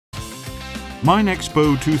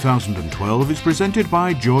MINExpo 2012 is presented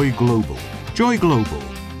by Joy Global. Joy Global,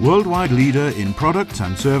 worldwide leader in products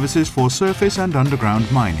and services for surface and underground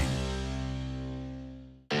mining.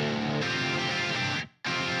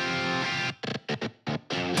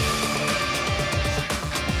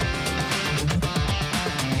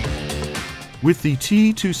 With the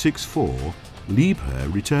T264,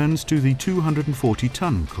 Liebherr returns to the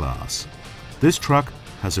 240-ton class. This truck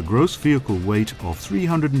has a gross vehicle weight of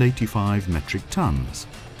 385 metric tons.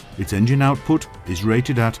 Its engine output is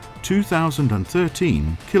rated at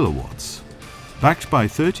 2013 kilowatts. Backed by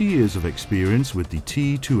 30 years of experience with the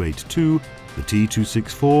T282, the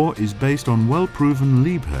T264 is based on well-proven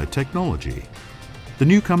Liebherr technology. The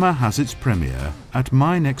newcomer has its premiere at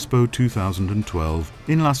MINExpo 2012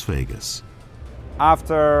 in Las Vegas.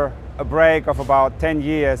 After a break of about 10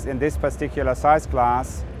 years in this particular size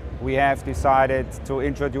class, we have decided to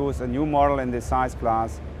introduce a new model in this size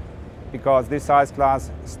class because this size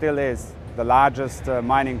class still is the largest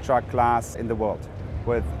mining truck class in the world,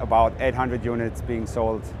 with about 800 units being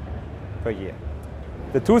sold per year.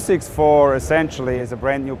 The 264 essentially is a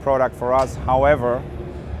brand new product for us. However,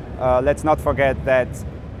 let's not forget that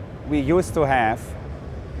we used to have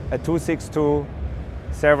a 262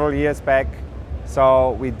 several years back,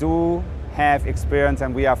 so we do have experience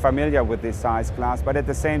and we are familiar with this size class, but at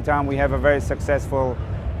the same time we have a very successful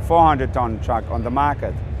 400-ton truck on the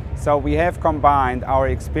market. So we have combined our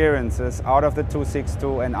experiences out of the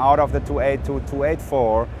 262 and out of the 282,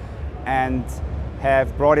 284 and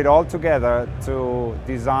have brought it all together to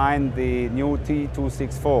design the new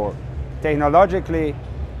T264. Technologically,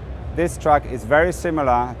 this truck is very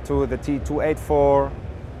similar to the T284,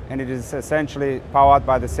 and it is essentially powered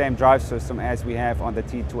by the same drive system as we have on the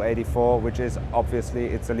T284, which is obviously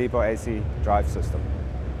it's a Liebherr AC drive system.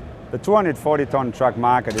 The 240-ton truck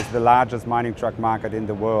market is the largest mining truck market in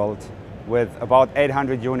the world, with about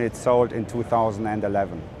 800 units sold in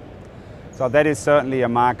 2011. So that is certainly a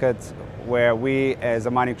market where we as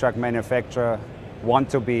a mining truck manufacturer want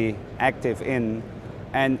to be active in,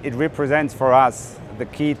 and it represents for us the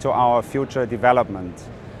key to our future development.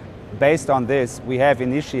 Based on this, we have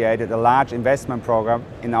initiated a large investment program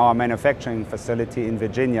in our manufacturing facility in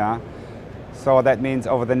Virginia. So that means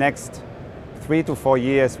over the next 3 to 4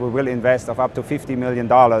 years, we will invest of up to $50 million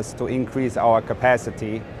to increase our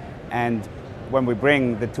capacity. And when we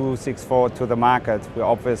bring the 264 to the market, we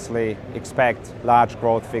obviously expect large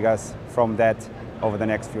growth figures from that over the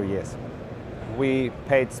next few years. We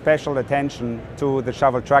paid special attention to the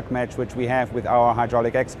shovel truck match which we have with our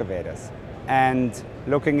hydraulic excavators. And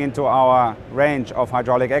looking into our range of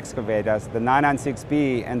hydraulic excavators, the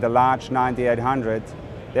 996B and the large 9800,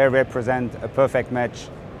 they represent a perfect match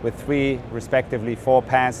with 3, respectively 4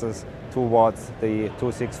 passes towards the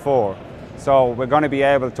 264. So we're going to be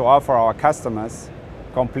able to offer our customers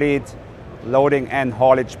complete loading and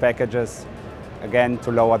haulage packages, again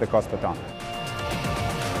to lower the cost per ton.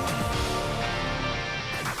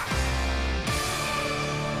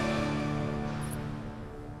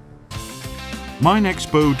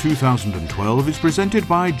 MINExpo 2012 is presented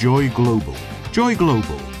by Joy Global. Joy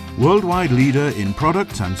Global, worldwide leader in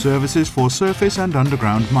products and services for surface and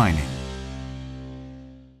underground mining.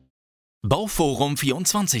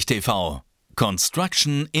 Bauforum24 TV.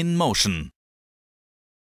 Construction in Motion.